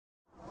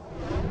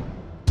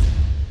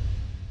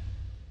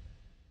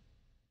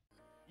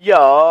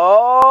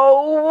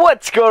Yo,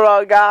 what's going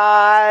on,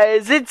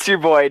 guys? It's your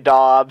boy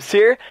Dooobbz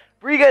here.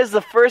 Bring you guys the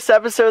first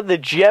episode of the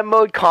GM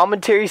Mode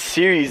commentary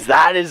series.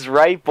 That is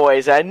right,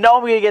 boys. I know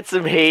I'm gonna get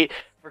some hate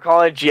for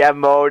calling it GM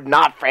Mode,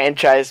 not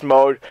franchise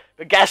mode.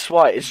 But guess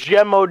what? It's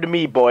GM Mode to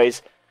me,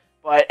 boys.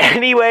 But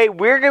anyway,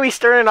 we're gonna be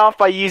starting off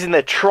by using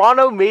the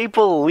Toronto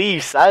Maple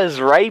Leafs. That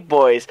is right,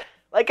 boys.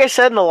 Like I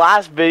said in the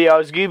last video, I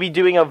was gonna be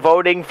doing a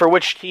voting for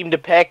which team to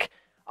pick.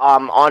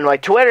 On my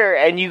Twitter,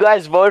 and you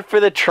guys voted for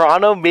the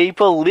Toronto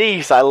Maple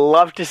Leafs. I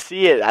love to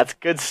see it. That's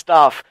good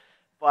stuff.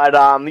 But,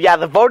 yeah,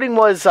 the voting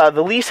was,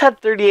 the Leafs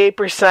had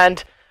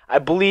 38%. I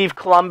believe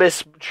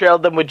Columbus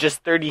trailed them with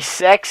just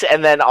 36%,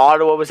 and then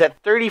Ottawa was at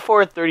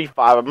 34 or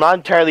 35. I'm not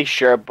entirely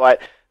sure,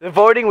 but the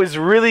voting was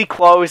really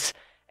close.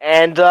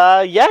 And,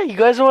 yeah, you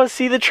guys want to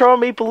see the Toronto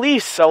Maple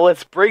Leafs, so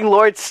let's bring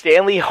Lord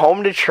Stanley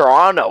home to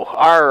Toronto.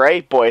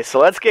 Alright, boys, so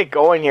let's get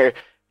going here.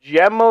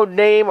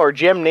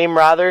 GM name,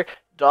 rather.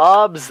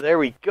 Dooobbz, there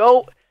we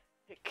go.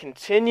 Hit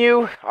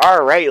continue.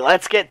 Alright,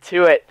 let's get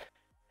to it.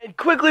 And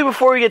quickly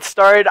before we get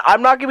started,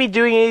 I'm not going to be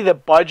doing any of the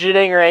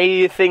budgeting or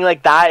anything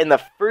like that in the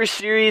first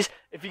series.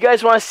 If you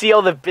guys want to see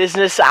all the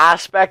business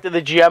aspect of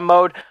the GM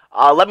mode,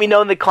 let me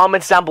know in the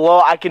comments down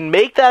below. I can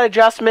make that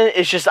adjustment.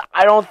 It's just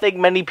I don't think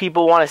many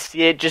people want to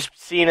see it, just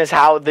seeing as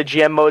how the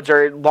GM modes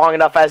are long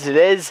enough as it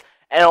is.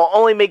 And it'll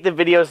only make the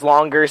videos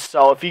longer.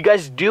 So if you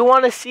guys do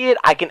want to see it,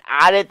 I can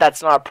add it.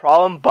 That's not a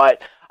problem,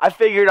 but I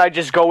figured I'd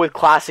just go with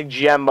classic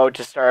GM mode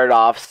to start it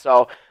off.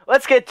 So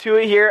let's get to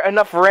it here.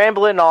 Enough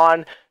rambling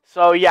on.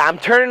 So yeah, I'm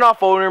turning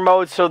off owner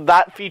mode. So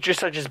that features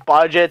such as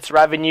budgets,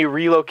 revenue,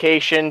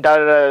 relocation,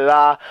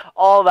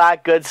 all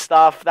that good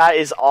stuff. That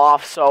is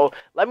off. So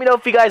let me know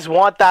if you guys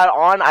want that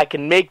on. I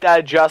can make that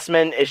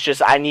adjustment. It's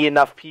just I need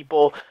enough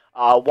people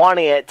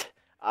wanting it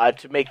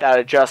to make that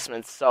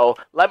adjustment. So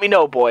let me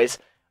know, boys.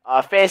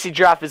 Fantasy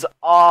draft is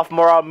off.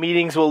 More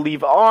meetings will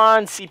leave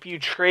on. CPU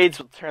trades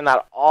will turn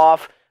that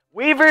off.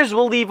 Waivers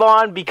will leave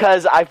on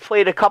because I've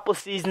played a couple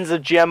seasons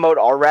of GM mode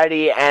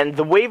already, and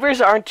the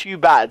waivers aren't too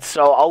bad,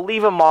 so I'll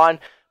leave them on.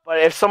 But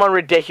if someone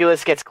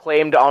ridiculous gets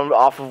claimed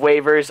off of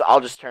waivers, I'll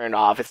just turn it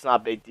off. It's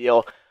not a big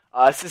deal.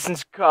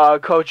 Assistant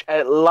coach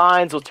at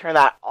lines will turn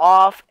that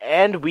off,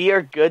 and we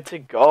are good to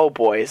go,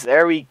 boys.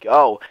 There we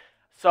go.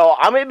 So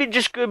I'm going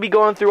to be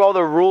going through all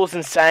the rules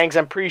and settings.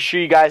 I'm pretty sure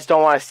you guys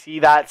don't want to see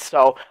that,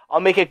 so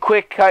I'll make a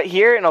quick cut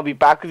here, and I'll be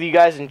back with you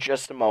guys in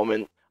just a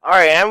moment.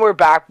 Alright, and we're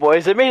back,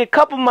 boys. I made a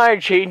couple minor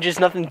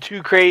changes, nothing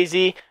too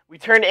crazy. We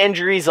turned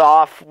injuries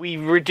off. We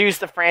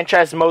reduced the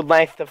franchise mode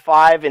length to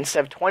 5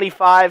 instead of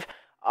 25.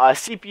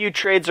 CPU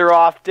trades are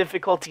off.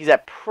 Difficulties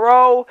at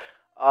Pro.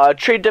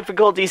 Trade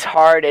difficulties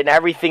hard, and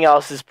everything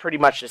else is pretty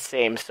much the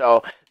same.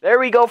 So, there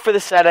we go for the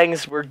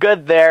settings. We're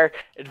good there.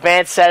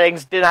 Advanced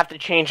settings, didn't have to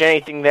change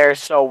anything there,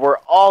 so we're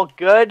all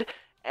good.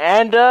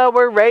 And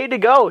we're ready to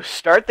go.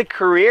 Start the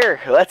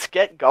career. Let's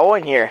get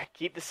going here.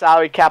 Keep the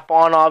salary cap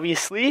on,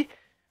 obviously.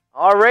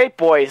 Alright,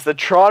 boys, the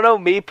Toronto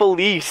Maple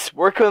Leafs,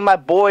 working with my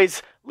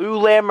boys, Lou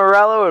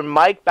Lamoriello and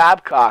Mike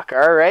Babcock.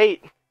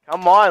 Alright,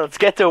 come on, let's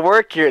get to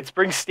work here. Let's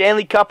bring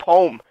Stanley Cup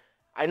home.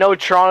 I know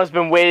Toronto's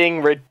been waiting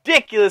a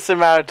ridiculous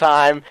amount of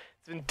time.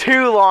 It's been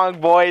too long,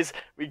 boys.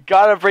 We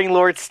gotta bring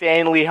Lord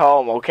Stanley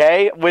home,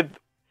 okay? With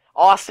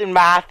Austin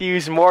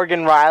Matthews,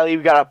 Morgan Riley,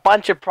 we got a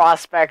bunch of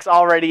prospects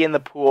already in the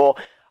pool.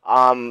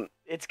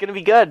 It's gonna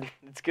be good.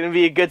 It's gonna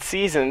be a good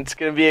season. It's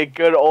gonna be a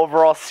good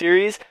overall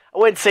series. I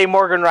wouldn't say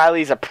Morgan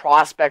Riley's a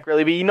prospect,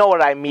 really, but you know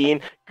what I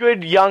mean.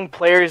 Good young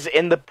players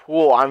in the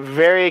pool. I'm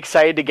very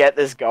excited to get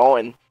this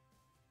going.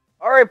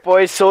 Alright,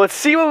 boys, so let's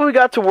see what we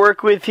got to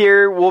work with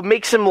here. We'll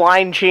make some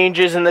line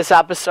changes in this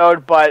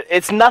episode, but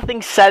it's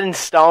nothing set in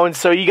stone,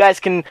 so you guys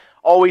can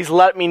always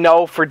let me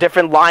know for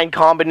different line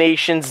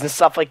combinations and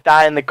stuff like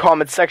that in the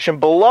comment section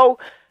below.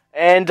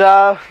 And,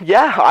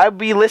 yeah, I'll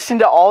be listening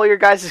to all your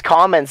guys'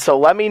 comments, so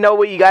let me know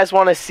what you guys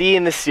want to see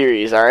in this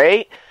series,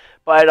 alright?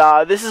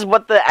 But this is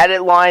what the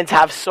edit lines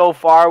have so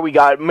far. We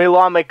got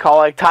Milan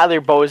McCulloch,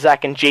 Tyler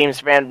Bozak, and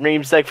James Van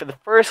Riemsdyk for the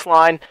first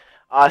line.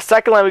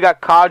 Second line, we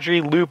got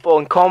Kadri, Lupo,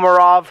 and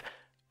Komarov.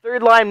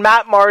 Third line,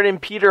 Matt Martin,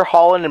 Peter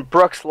Holland, and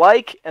Brooks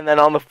Laich. And then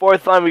on the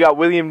fourth line, we got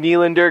William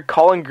Nylander,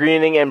 Colin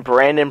Greening, and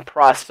Brandon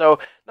Prust. So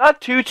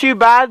not too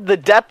bad. The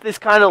depth is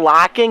kind of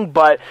lacking,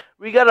 but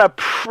we got a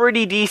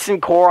pretty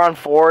decent core on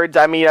forwards.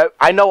 I mean,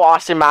 I know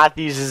Austin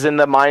Matthews is in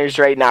the minors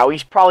right now.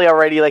 He's probably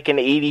already like an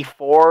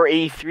 84,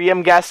 83,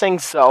 I'm guessing.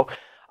 So,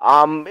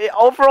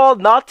 overall,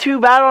 not too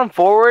bad on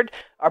forward.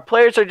 Our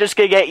players are just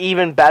going to get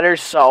even better.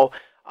 So,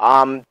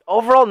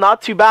 overall,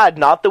 not too bad.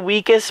 Not the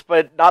weakest,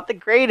 but not the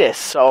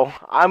greatest. So,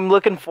 I'm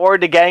looking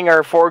forward to getting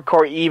our forward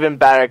core even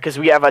better because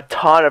we have a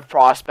ton of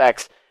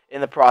prospects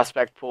in the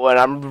prospect pool. And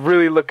I'm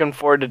really looking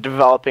forward to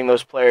developing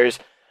those players.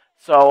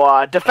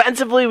 So,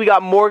 defensively, we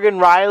got Morgan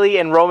Riley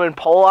and Roman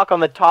Polak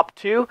on the top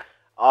two.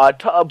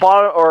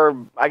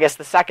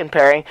 The second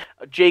pairing,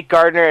 Jake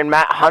Gardiner and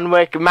Matt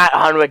Hunwick. Matt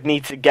Hunwick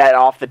needs to get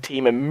off the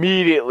team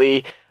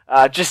immediately.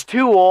 Just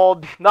too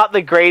old, not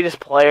the greatest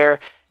player.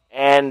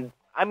 And,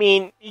 I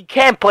mean, he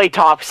can't play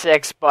top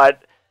six,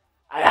 but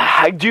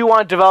I do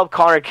want to develop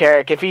Connor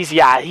Carrick. If he's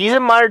a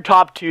minor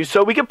top 2,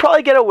 so we could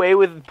probably get away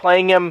with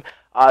playing him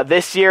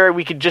this year.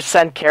 We could just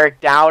send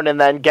Carrick down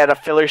and then get a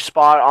filler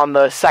spot on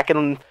the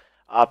second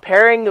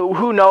pairing.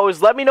 Who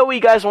knows? Let me know what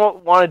you guys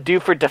want to do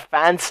for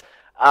defense.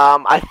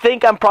 I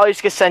think I'm probably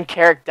just going to send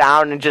Carrick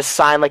down and just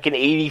sign like an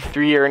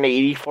 83 or an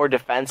 84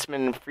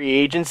 defenseman in free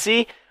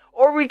agency.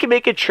 Or we can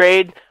make a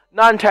trade.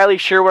 Not entirely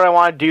sure what I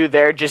want to do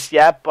there just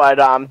yet,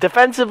 but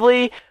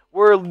defensively,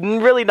 we're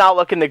really not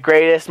looking the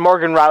greatest.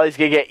 Morgan Riley's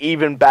going to get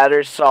even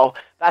better, so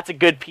that's a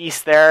good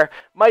piece there.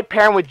 Might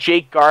pair him with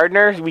Jake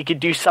Gardner. We could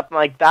do something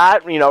like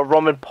that. You know,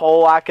 Roman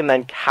Polak and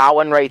then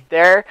Cowan right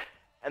there.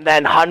 And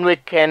then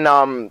Hunwick can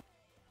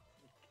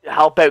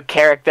help out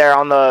Carrick there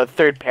on the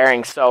third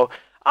pairing. So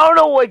I don't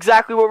know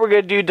exactly what we're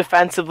going to do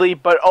defensively,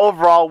 but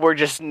overall, we're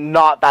just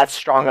not that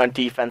strong on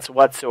defense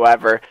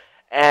whatsoever.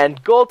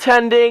 And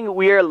goaltending,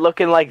 we are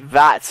looking like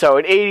that. So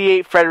at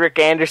 88, Frederik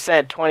Andersen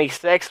at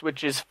 26,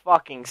 which is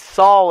fucking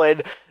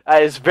solid.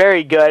 That is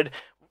very good.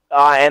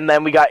 And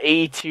then we got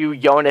 82,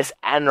 Jonas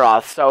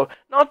Enroth. So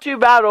not too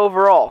bad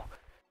overall.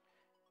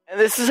 And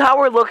this is how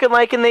we're looking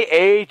like in the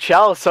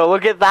AHL. So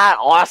look at that.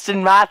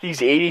 Austin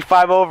Matthews,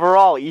 85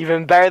 overall.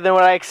 Even better than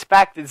what I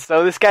expected.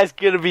 So this guy's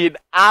going to be an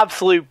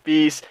absolute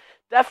beast.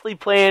 Definitely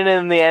playing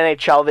in the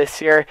NHL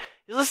this year.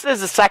 He's listed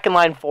as a second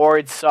line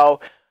forward, so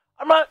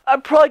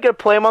I'm probably going to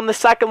play him on the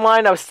second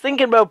line. I was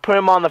thinking about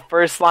putting him on the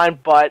first line,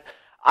 but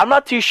I'm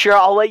not too sure.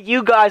 I'll let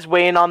you guys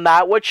weigh in on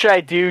that. What should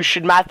I do?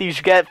 Should Matthews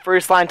get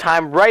first line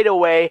time right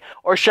away,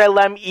 or should I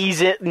let him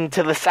ease it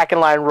into the second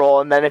line role?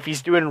 And then if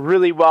he's doing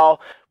really well,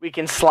 we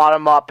can slot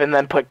him up and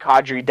then put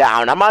Kadri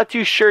down. I'm not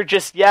too sure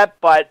just yet,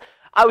 but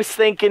I was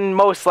thinking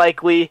most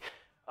likely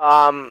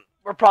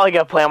we're probably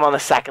going to play him on the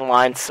second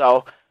line,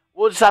 so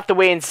we'll just have to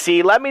wait and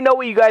see. Let me know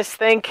what you guys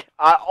think.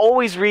 I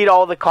always read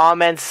all the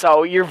comments,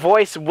 so your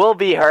voice will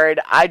be heard.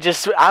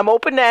 I'm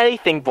open to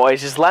anything,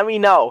 boys. Just let me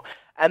know.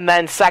 And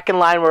then second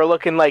line, we're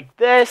looking like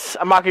this.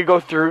 I'm not going to go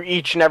through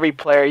each and every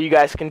player. You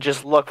guys can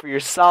just look for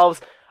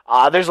yourselves.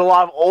 There's a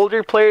lot of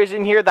older players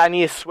in here that I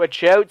need to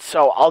switch out,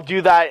 so I'll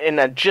do that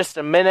in just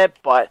a minute,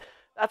 but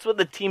that's what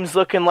the team's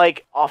looking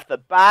like off the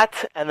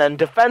bat. And then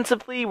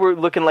defensively, we're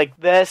looking like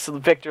this.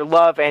 Victor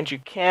Love, Andrew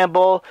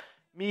Campbell,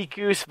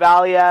 Mikus,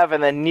 Valiev,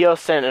 and then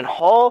Nielsen and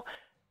Hull.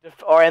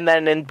 And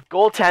then in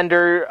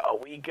goaltender,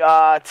 we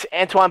got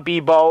Antoine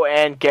Bibeau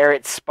and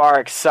Garrett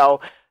Sparks.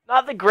 So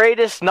not the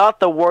greatest,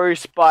 not the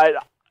worst, but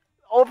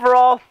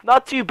overall,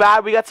 not too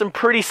bad. We got some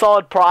pretty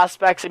solid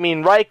prospects. I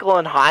mean, Reichel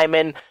and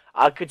Hyman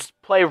could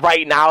play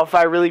right now if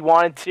I really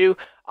wanted to.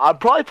 I'd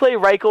probably play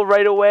Reichel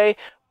right away,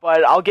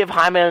 but I'll give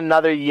Hyman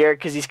another year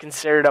because he's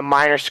considered a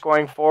minor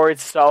scoring forward.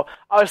 So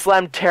I'll just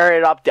let him tear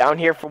it up down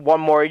here for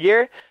one more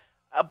year.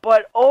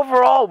 But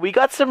overall, we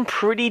got some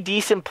pretty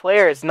decent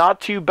players. Not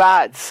too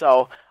bad.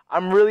 So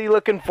I'm really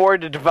looking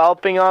forward to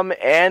developing them.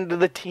 And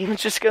the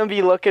team's just going to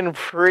be looking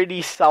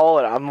pretty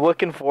solid. I'm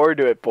looking forward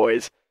to it,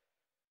 boys.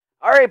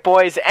 Alright,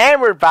 boys, and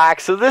we're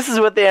back. So this is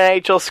what the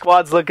NHL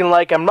squad's looking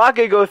like. I'm not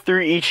going to go through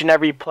each and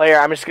every player.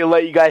 I'm just going to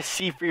let you guys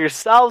see for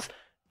yourselves.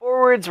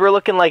 Forwards, we're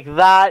looking like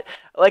that.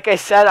 Like I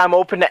said, I'm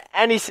open to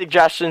any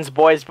suggestions,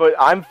 boys. But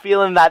I'm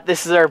feeling that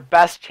this is our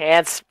best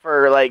chance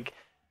for,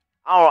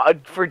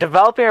 for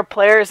developing our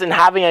players and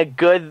having a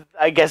good,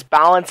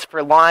 balance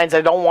for lines. I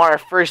don't want our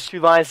first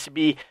two lines to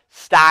be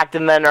stacked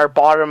and then our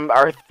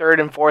third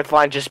and fourth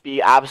line just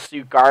be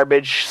absolute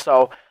garbage.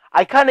 So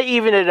I kind of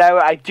even it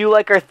out. I do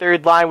like our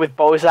third line with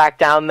Bozak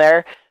down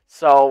there.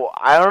 So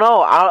I don't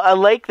know. I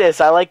like this.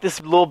 I like this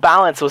little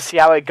balance. We'll see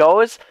how it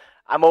goes.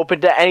 I'm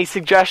open to any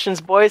suggestions,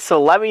 boys.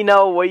 So let me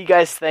know what you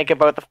guys think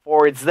about the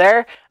forwards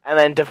there. And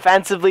then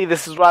defensively,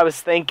 this is what I was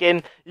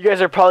thinking. You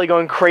guys are probably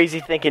going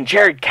crazy thinking,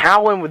 Jared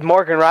Cowan with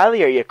Morgan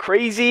Riley, are you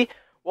crazy?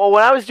 Well,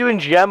 when I was doing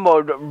GM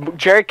mode,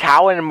 Jared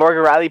Cowan and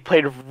Morgan Riley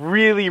played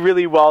really,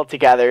 really well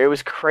together. It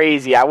was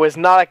crazy. I was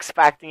not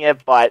expecting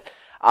it, but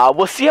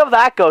we'll see how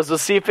that goes. We'll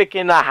see if it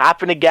can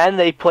happen again.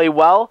 They play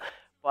well,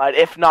 but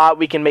if not,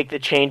 we can make the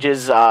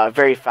changes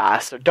very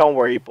fast. So don't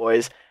worry,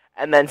 boys.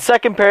 And then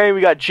second pairing,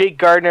 we got Jake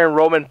Gardner and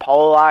Roman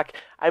Polak.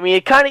 I mean,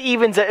 it kind of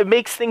evens it. It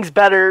makes things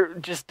better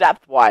just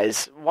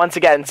depth-wise, once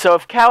again. So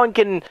if Cowan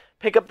can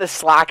pick up the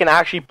slack and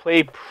actually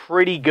play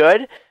pretty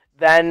good,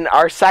 then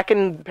our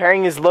second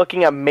pairing is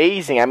looking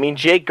amazing. I mean,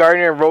 Jake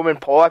Gardner and Roman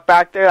Polak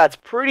back there, that's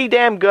pretty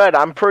damn good.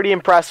 I'm pretty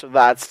impressed with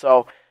that,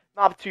 so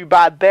not too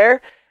bad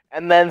there.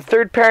 And then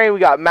third pairing, we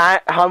got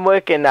Matt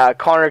Hunwick and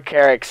Connor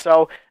Carrick.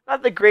 So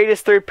not the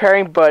greatest third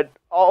pairing, but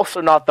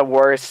also not the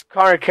worst.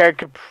 Connor Carrick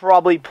could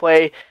probably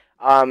play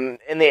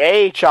in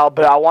the AHL,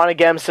 but I want to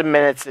get him some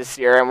minutes this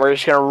year, and we're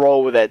just going to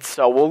roll with it.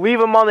 So we'll leave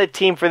him on the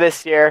team for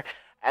this year,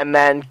 and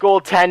then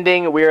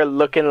goaltending, we're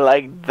looking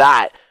like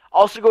that.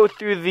 Also go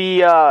through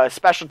the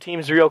special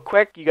teams real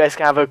quick. You guys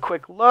can have a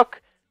quick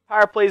look.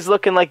 Power play's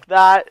looking like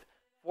that.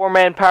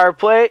 4-man power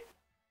play,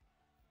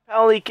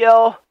 penalty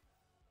kill,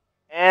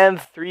 and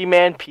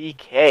 3-man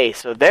PK.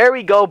 So there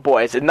we go,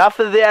 boys. Enough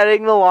of the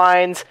editing the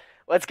lines.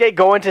 Let's get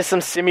going to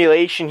some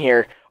simulation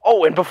here.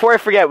 Oh, and before I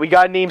forget, we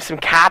gotta name some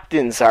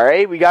captains,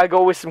 alright? We gotta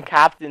go with some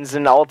captains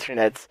and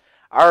alternates.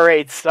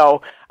 Alright,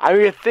 so I'm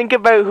gonna think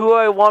about who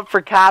I want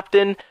for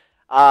captain.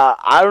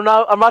 I don't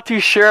know, I'm not too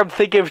sure. I'm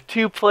thinking of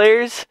 2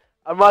 players.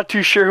 I'm not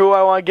too sure who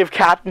I want to give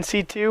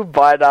captaincy to,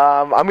 but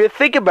I'm gonna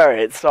think about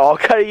it. So I'll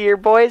cut it here,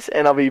 boys,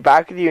 and I'll be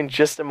back with you in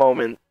just a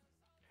moment.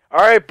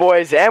 Alright,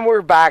 boys, and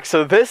we're back.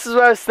 So this is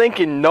what I was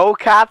thinking. No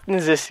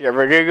captains this year.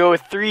 We're gonna go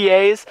with 3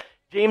 A's.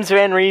 James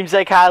Van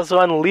Riemsdyk has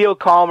one, Leo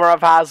Komarov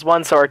has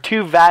one, so our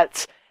 2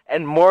 vets,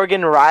 and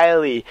Morgan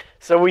Riley.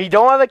 So we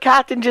don't have a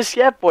captain just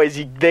yet, boys.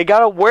 They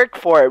gotta work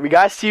for it. We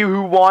gotta see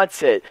who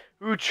wants it,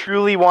 who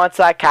truly wants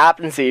that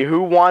captaincy,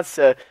 who wants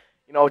to,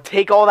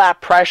 take all that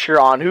pressure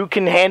on, who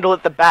can handle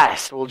it the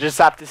best. We'll just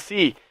have to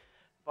see.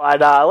 But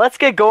let's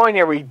get going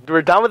here.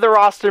 We're done with the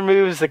roster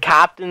moves, the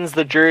captains,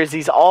 the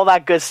jerseys, all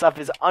that good stuff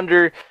is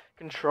under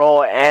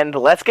control, and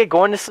let's get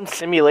going to some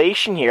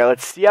simulation here.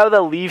 Let's see how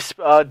the Leafs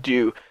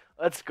do.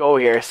 Let's go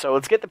here. So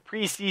let's get the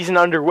preseason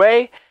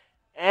underway,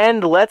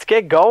 and let's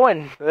get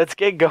going. Let's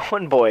get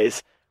going,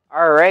 boys.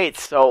 Alright,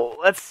 so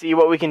let's see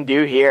what we can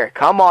do here.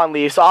 Come on,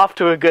 Leafs. Off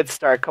to a good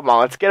start. Come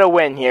on, let's get a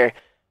win here.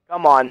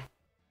 Come on.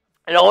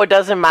 I know it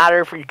doesn't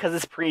matter because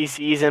it's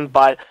preseason,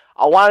 but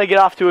I want to get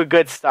off to a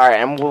good start.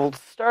 And we'll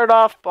start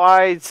off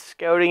by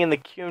scouting in the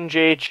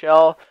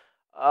QMJHL.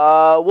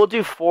 We'll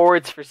do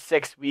forwards for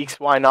 6 weeks.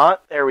 Why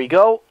not? There we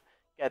go.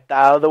 Get that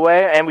out of the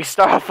way. And we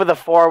start off with a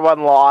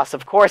 4-1 loss.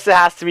 Of course, it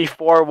has to be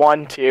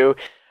 4-1 too.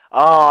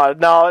 Oh,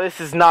 no, this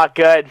is not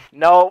good.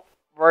 No,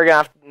 we're going to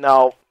have to...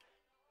 No.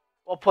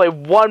 We'll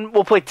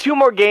play 2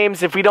 more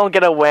games. If we don't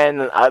get a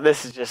win,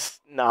 this is just...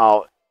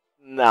 No,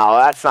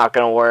 that's not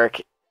going to work.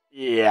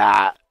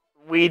 Yeah,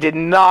 we did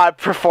not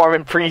perform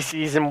in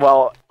preseason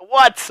well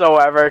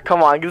whatsoever.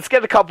 Come on, let's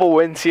get a couple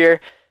wins here.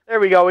 There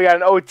we go. We got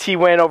an OT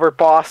win over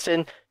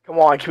Boston. Come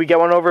on, can we get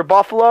one over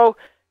Buffalo?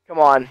 Come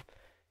on.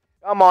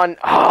 Come on.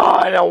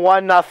 Oh, and a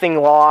 1-0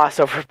 loss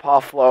over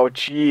Buffalo.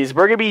 Jeez,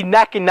 we're going to be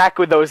neck and neck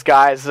with those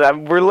guys.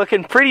 We're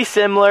looking pretty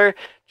similar.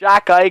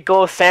 Jack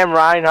Eichel, Sam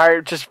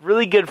Reinhart, just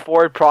really good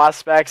forward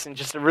prospects and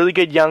just a really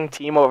good young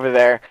team over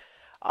there.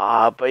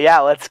 But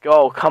yeah, let's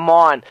go. Come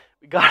on.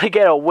 We got to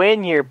get a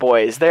win here,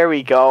 boys. There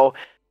we go.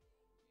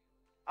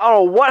 I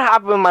don't know what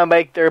happened with my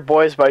mic there,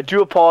 boys, but I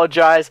do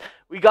apologize.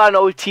 We got an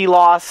OT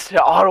loss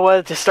to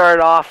Ottawa to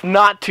start off.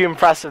 Not too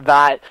impressive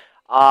that.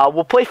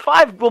 We'll play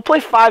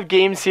 5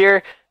 games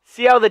here,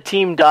 see how the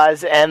team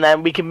does, and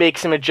then we can make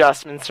some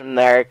adjustments from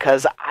there,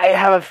 because I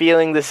have a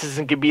feeling this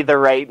isn't going to be the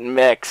right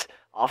mix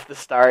off the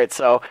start.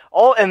 So,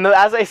 and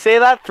as I say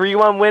that,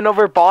 3-1 win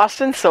over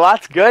Boston, so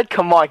that's good.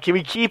 Come on, can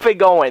we keep it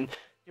going?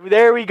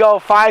 There we go,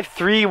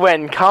 5-3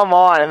 win, come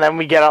on, and then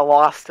we get a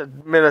loss to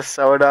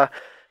Minnesota.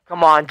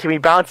 Come on, can we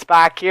bounce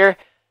back here?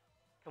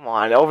 Come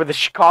on, over the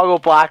Chicago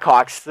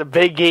Blackhawks, it's a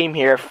big game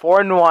here,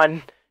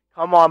 4-1.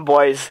 Come on,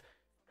 boys,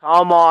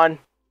 come on.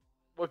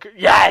 Look,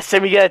 yes,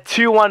 and we get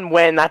a 2-1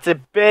 win. That's a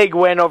big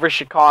win over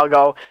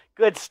Chicago.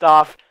 Good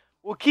stuff.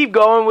 We'll keep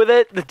going with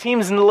it. The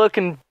team's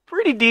looking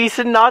pretty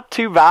decent, not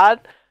too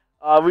bad.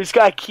 We just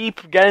got to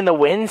keep getting the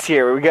wins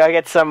here. We got to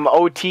get some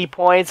OT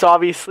points,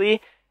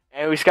 obviously.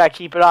 And we just got to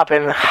keep it up.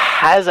 And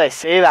as I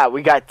say that,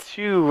 we got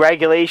 2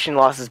 regulation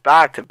losses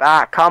back to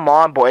back. Come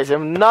on, boys.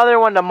 Another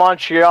one to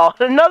Montreal.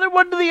 Another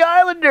one to the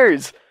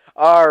Islanders.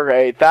 All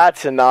right,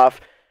 that's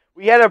enough.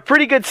 We had a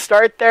pretty good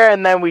start there,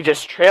 and then we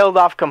just trailed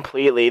off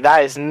completely.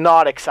 That is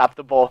not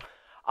acceptable.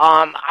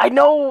 I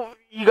know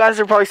you guys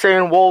are probably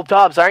saying, well,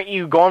 Dooobbz, aren't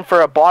you going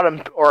for a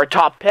bottom or a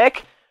top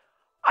pick?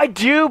 I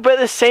do, but at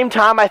the same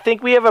time, I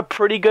think we have a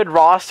pretty good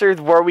roster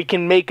where we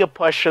can make a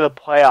push for the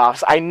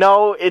playoffs. I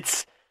know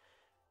it's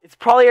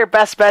probably our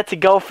best bet to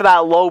go for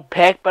that low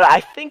pick, but I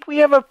think we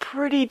have a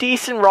pretty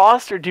decent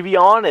roster, to be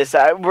honest.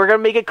 We're going to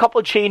make a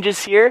couple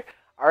changes here.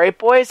 All right,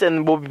 boys,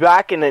 and we'll be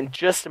back in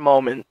just a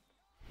moment.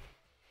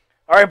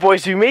 All right,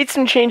 boys, we made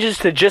some changes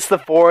to just the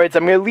forwards.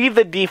 I'm going to leave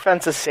the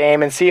defense the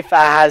same and see if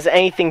that has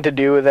anything to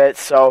do with it.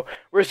 So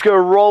we're just going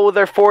to roll with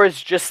our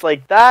forwards just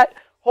like that.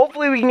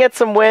 Hopefully we can get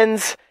some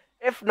wins.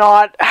 If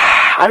not,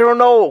 I don't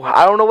know.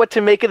 I don't know what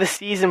to make of the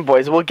season,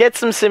 boys. We'll get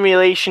some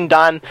simulation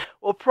done.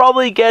 We'll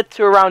probably get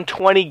to around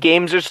 20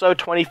 games or so,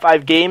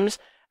 25 games,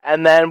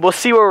 and then we'll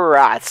see where we're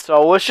at.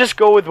 So let's just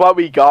go with what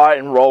we got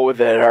and roll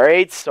with it, all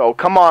right? So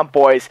come on,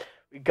 boys.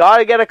 We got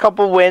to get a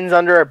couple wins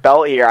under our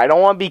belt here. I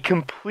don't want to be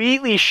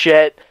completely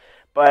shit,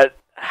 but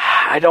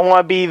I don't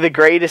want to be the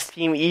greatest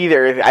team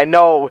either. I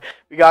know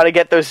we got to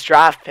get those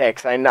draft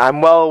picks.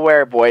 I'm well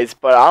aware, boys,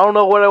 but I don't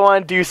know what I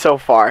want to do so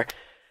far.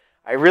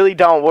 I really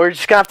don't. We're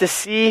just going to have to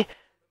see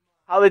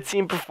how the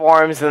team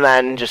performs and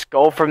then just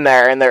go from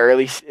there in the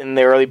early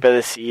bit of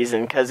the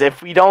season. Because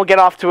if we don't get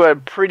off to a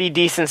pretty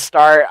decent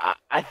start,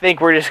 I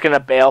think we're just going to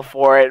bail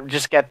for it.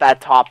 Just get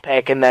that top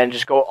pick and then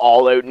just go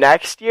all out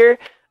next year.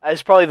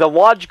 That's probably the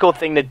logical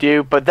thing to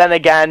do. But then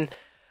again,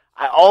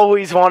 I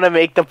always want to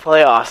make the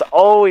playoffs.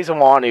 Always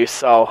want to.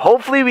 So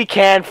hopefully we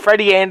can.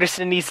 Freddie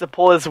Anderson needs to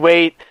pull his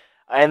weight.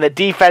 And the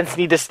defense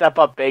need to step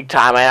up big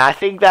time. And I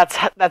think that's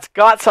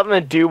got something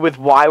to do with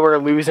why we're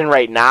losing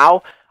right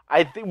now.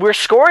 I think we're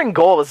scoring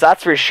goals,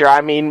 that's for sure.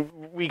 I mean,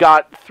 we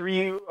got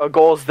 3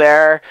 goals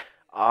there,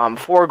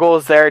 4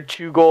 goals there,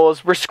 2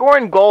 goals. We're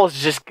scoring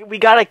goals, just we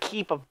got to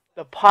keep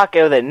the puck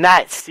out of the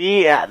net.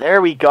 See? Yeah,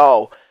 there we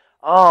go.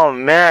 Oh,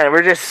 man,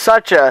 we're just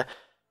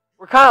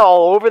we're kind of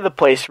all over the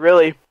place,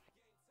 really.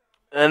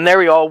 And there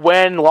we go,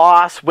 win,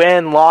 loss.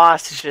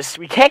 It's just,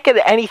 we can't get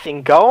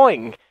anything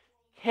going.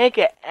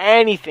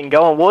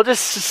 We'll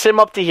just sim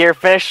up to here,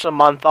 finish the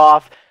month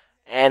off,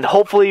 and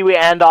hopefully we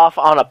end off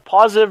on a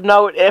positive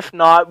note. If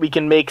not, we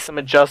can make some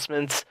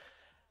adjustments.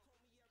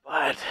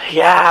 But,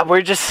 yeah,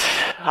 we're just,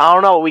 I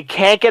don't know, we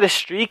can't get a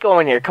streak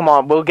going here. Come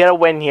on, we'll get a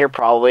win here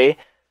probably.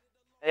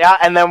 Yeah,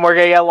 and then we're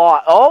going to get a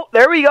lot. Oh,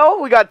 there we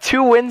go. We got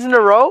 2 wins in a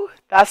row.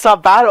 That's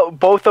not bad.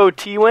 Both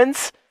OT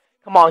wins.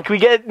 Come on, can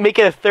we make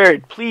it a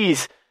third,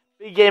 please?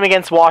 Big game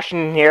against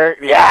Washington here.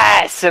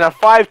 Yes, and a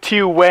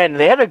 5-2 win.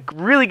 They had a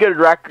really good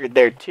record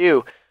there,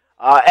 too.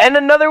 And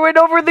another win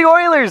over the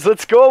Oilers.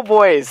 Let's go,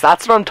 boys.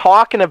 That's what I'm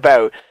talking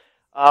about.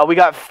 We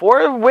got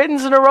 4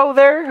 wins in a row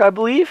there, I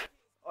believe.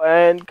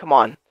 And come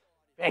on.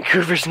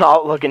 Vancouver's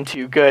not looking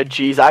too good.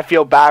 Jeez, I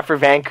feel bad for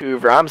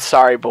Vancouver. I'm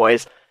sorry,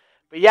 boys.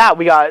 But yeah,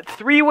 we got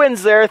 3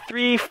 wins there.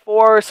 3,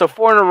 4, so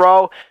 4 in a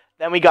row.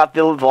 Then we got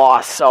the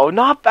loss. So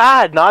not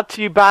bad. Not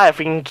too bad. If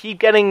we can keep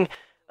getting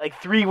like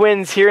 3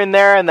 wins here and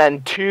there and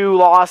then 2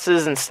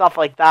 losses and stuff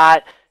like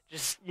that.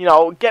 Just,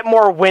 get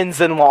more wins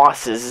than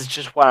losses is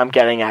just what I'm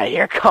getting at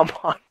here. Come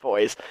on,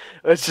 boys.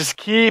 Let's just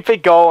keep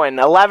it going.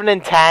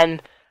 11-10.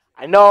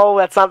 I know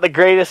that's not the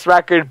greatest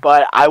record,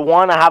 but I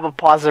want to have a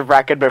positive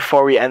record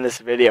before we end this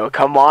video.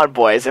 Come on,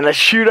 boys. And a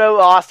shootout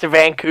loss to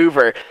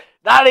Vancouver.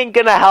 That ain't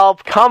going to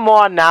help. Come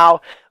on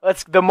now.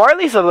 The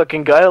Marlies are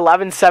looking good.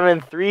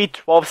 11-7-3,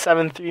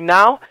 12-7-3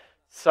 now.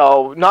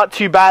 So, not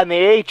too bad in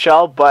the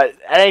AHL, but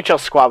NHL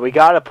squad, we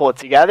got to pull it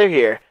together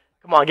here.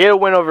 Come on, get a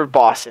win over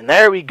Boston.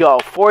 There we go.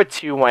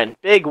 4-2 win.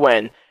 Big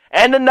win.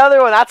 And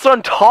another one. That's what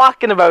I'm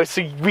talking about.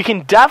 So, we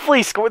can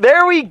definitely score.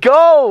 There we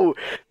go.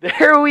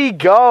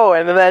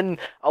 And then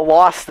a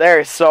loss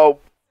there. So,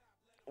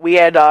 we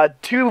had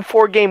 2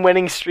 4-game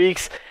winning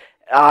streaks.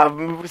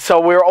 So,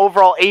 we were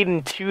overall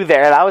 8-2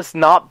 there. That was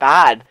not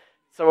bad.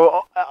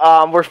 So,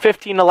 we're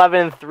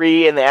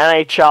 15-11-3 in the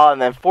NHL and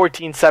then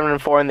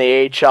 14-7-4 in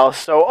the AHL.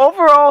 So,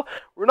 overall,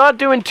 we're not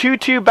doing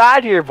too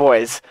bad here,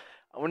 boys.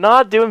 We're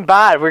not doing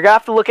bad. We're going to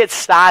have to look at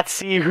stats,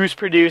 see who's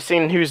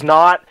producing and who's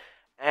not,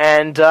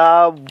 and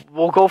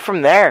we'll go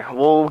from there.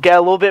 We'll get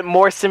a little bit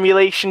more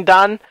simulation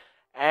done,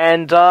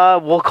 and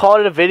we'll call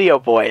it a video,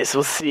 boys.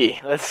 We'll see.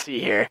 Let's see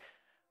here.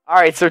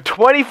 Alright, so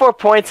 24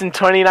 points in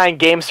 29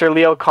 games for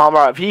Leo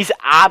Komarov. He's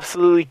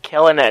absolutely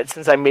killing it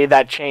since I made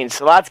that change.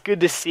 So that's good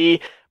to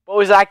see.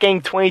 Bozak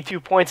getting 22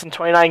 points in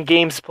 29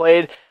 games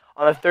played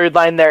on the third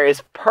line there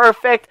is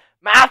perfect.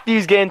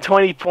 Matthews getting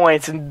 20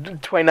 points in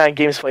 29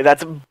 games played.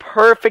 That's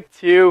perfect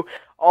too.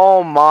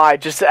 Oh my,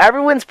 just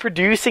everyone's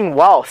producing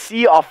well.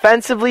 See,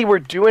 offensively, we're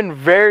doing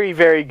very,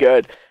 very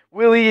good.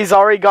 Willie's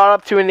already got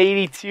up to an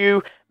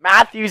 82.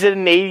 Matthews at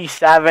an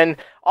 87.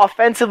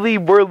 Offensively,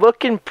 we're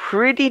looking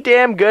pretty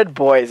damn good,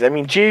 boys. I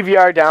mean,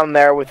 JVR down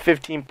there with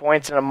 15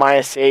 points and a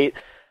 -8.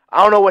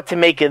 I don't know what to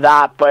make of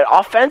that, but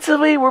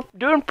offensively, we're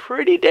doing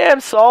pretty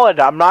damn solid.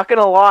 I'm not going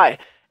to lie.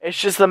 It's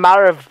just a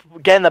matter of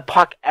getting the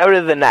puck out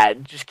of the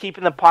net, just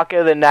keeping the puck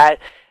out of the net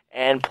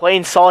and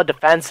playing solid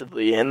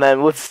defensively. And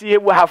then let's see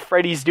how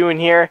Freddie's doing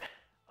here.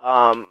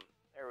 And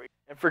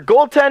for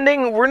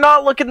goaltending, we're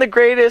not looking the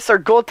greatest. Our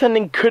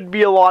goaltending could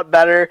be a lot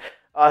better.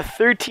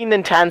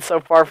 13-10 so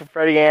far for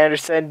Freddie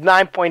Anderson,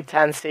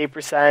 9.10 save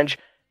percentage,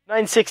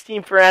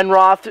 9.16 for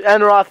Enroth.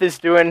 Enroth is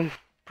doing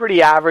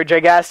pretty average, I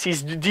guess.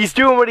 He's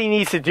doing what he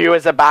needs to do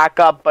as a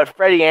backup, but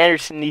Freddie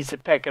Anderson needs to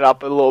pick it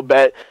up a little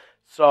bit.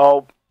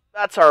 So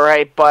that's all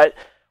right, but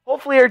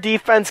hopefully our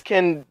defense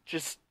can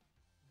just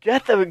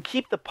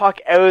keep the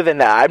puck out of the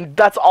net.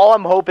 That's all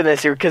I'm hoping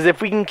this year, because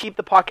if we can keep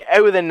the puck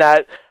out of the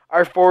net,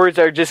 our forwards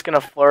are just going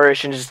to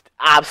flourish and just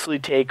absolutely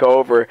take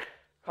over.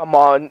 Come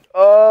on.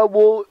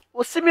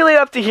 We'll simulate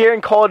up to here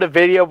and call it a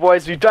video,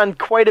 boys. We've done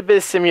quite a bit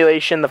of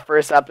simulation in the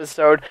first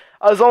episode.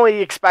 I was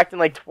only expecting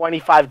like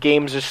 25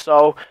 games or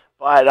so,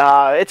 but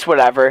it's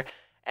whatever.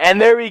 And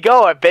there we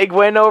go, a big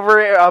win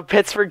over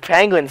Pittsburgh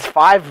Penguins,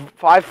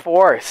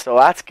 5-4. So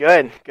that's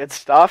good. Good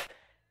stuff.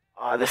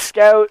 The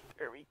scout,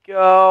 there we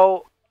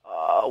go.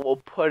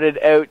 We'll put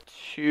it out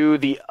to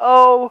the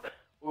O.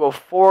 We'll go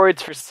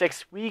forwards for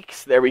 6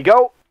 weeks. There we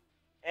go.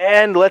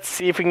 And let's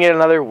see if we can get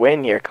another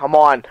win here. Come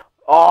on.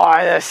 Oh,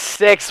 a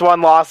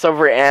 6-1 loss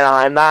over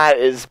Anaheim. That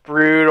is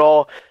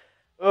brutal.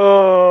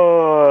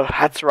 Oh,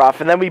 that's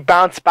rough. And then we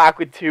bounce back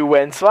with 2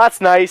 wins. So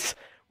that's nice.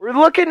 We're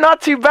looking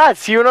not too bad.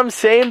 See what I'm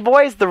saying,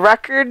 boys? The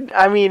record,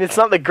 I mean, it's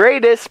not the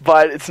greatest,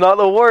 but it's not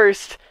the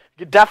worst.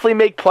 You could definitely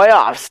make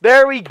playoffs.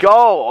 There we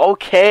go.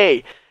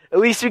 Okay. At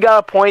least we got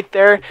a point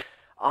there.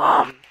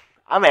 I'm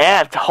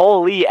amped.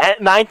 Holy,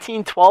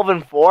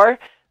 19-12-4.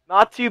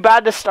 Not too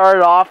bad to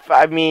start off.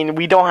 I mean,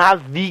 we don't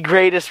have the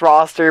greatest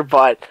roster,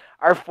 but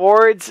our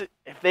forwards,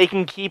 if they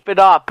can keep it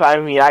up, I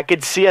mean, I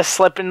could see us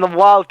slipping the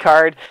wild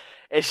card.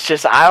 It's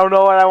just, I don't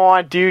know what I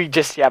want to do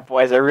just yet,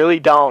 boys. I really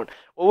don't.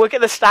 We'll look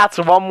at the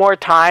stats one more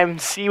time,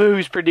 see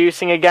who's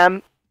producing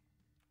again.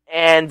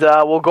 And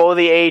we'll go to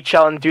the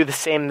AHL and do the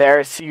same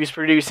there, see who's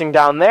producing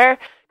down there.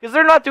 Because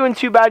they're not doing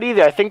too bad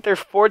either. I think they're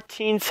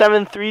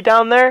 14-7-3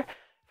 down there,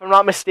 if I'm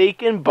not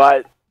mistaken.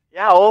 But,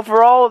 yeah,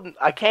 overall,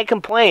 I can't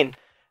complain.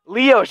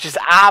 Leo's just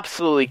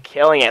absolutely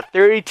killing it.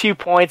 32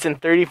 points in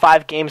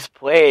 35 games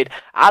played.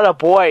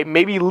 Attaboy.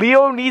 Maybe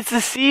Leo needs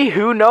to see.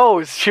 Who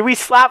knows? Should we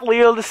slap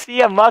Leo to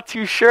C? I'm not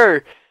too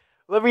sure.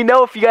 Let me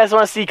know if you guys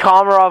want to see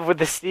Komarov with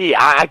the C.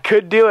 I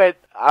could do it.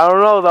 I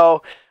don't know,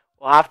 though.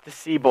 We'll have to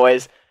see,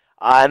 boys.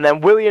 And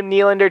then William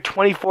Nylander,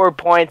 24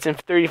 points in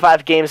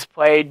 35 games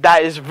played.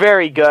 That is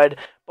very good.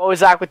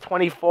 Bozak with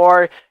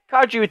 24.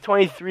 Kadri with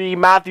 23.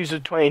 Matthews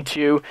with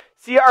 22.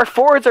 See, our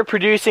forwards are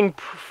producing...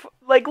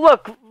 Like,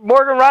 look,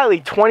 Morgan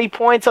Riley, 20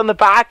 points on the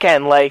back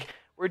end. Like,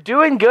 we're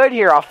doing good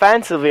here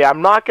offensively.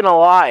 I'm not going to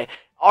lie.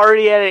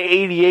 Already at an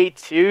 88,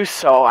 too.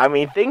 So, I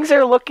mean, things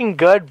are looking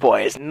good,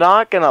 boys.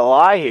 Not going to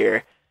lie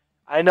here.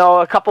 I know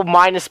a couple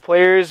minus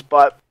players,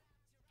 but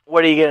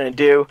what are you going to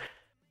do?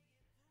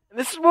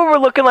 This is what we're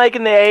looking like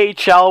in the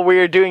AHL. We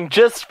are doing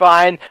just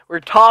fine. We're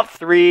top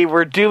 3.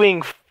 We're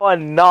doing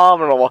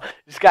phenomenal.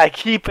 Just got to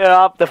keep it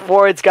up. The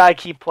forwards got to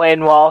keep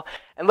playing well.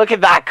 And look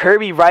at that,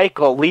 Kirby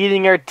Reichel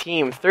leading our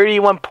team.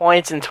 31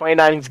 points in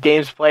 29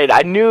 games played.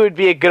 I knew it would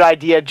be a good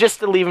idea just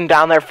to leave him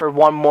down there for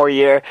one more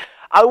year.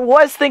 I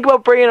was thinking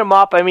about bringing him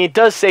up. I mean, it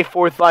does say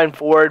 4th line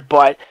forward,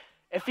 but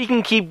if he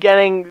can keep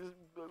getting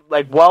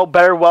like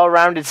better,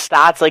 well-rounded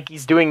stats like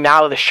he's doing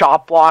now, the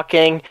shot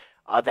blocking,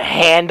 the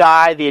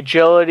hand-eye, the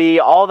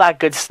agility, all that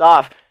good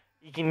stuff,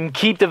 he can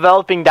keep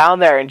developing down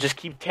there and just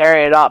keep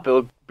tearing it up.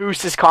 It'll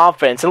boost his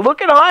confidence. And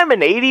look at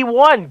Hyman,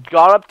 81,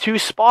 got up 2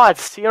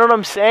 spots. You know what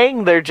I'm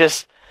saying? They're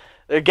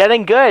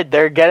getting good.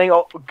 They're getting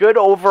good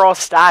overall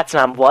stats,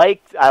 and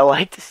I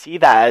like to see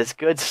that as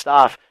good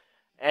stuff.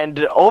 And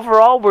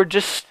overall, we're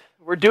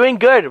doing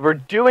good. We're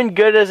doing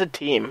good as a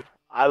team.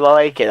 I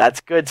like it.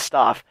 That's good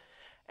stuff.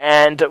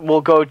 And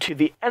we'll go to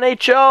the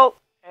NHL,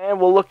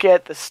 and we'll look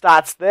at the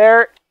stats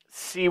there,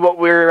 see what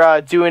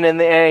we're doing in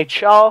the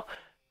NHL.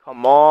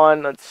 Come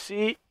on, let's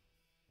see.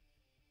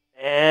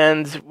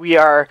 And we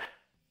are,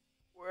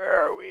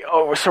 where are we?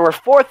 Oh, so we're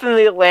 4th in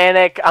the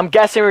Atlantic. I'm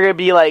guessing we're going to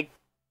be like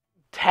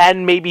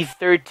 10, maybe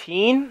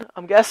 13,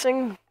 I'm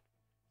guessing.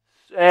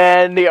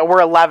 And yeah,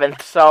 we're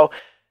 11th, so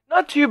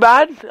not too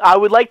bad. I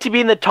would like to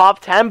be in the top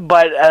 10,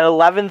 but an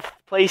 11th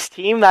place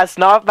team, that's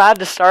not bad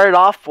to start it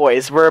off,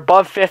 boys. We're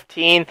above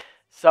 15,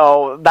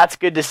 so that's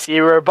good to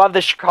see. We're above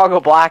the Chicago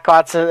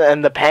Blackhawks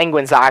and the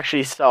Penguins,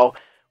 actually, so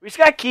we just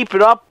got to keep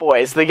it up,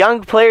 boys. The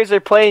young players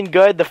are playing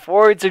good. The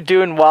forwards are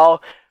doing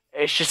well.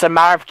 It's just a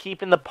matter of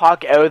keeping the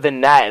puck out of the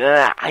net.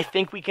 And I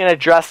think we can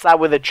address that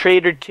with a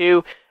trade or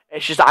two.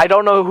 It's just I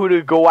don't know who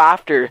to go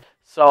after.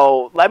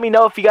 So let me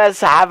know if you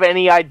guys have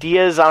any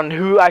ideas on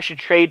who I should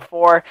trade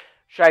for.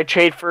 Should I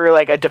trade for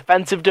like a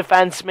defensive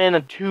defenseman,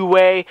 a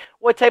two-way?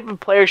 What type of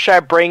player should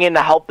I bring in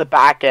to help the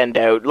back end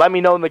out? Let me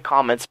know in the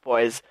comments,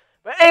 boys.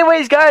 But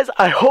anyways, guys,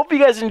 I hope you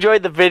guys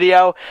enjoyed the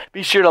video.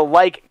 Be sure to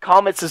like,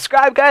 comment,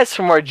 subscribe, guys,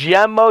 for more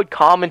GM Mode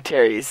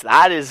commentaries.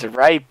 That is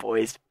right,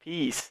 boys.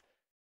 Peace.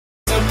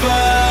 Above,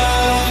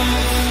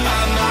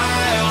 I'm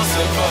miles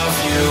above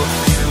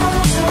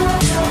you.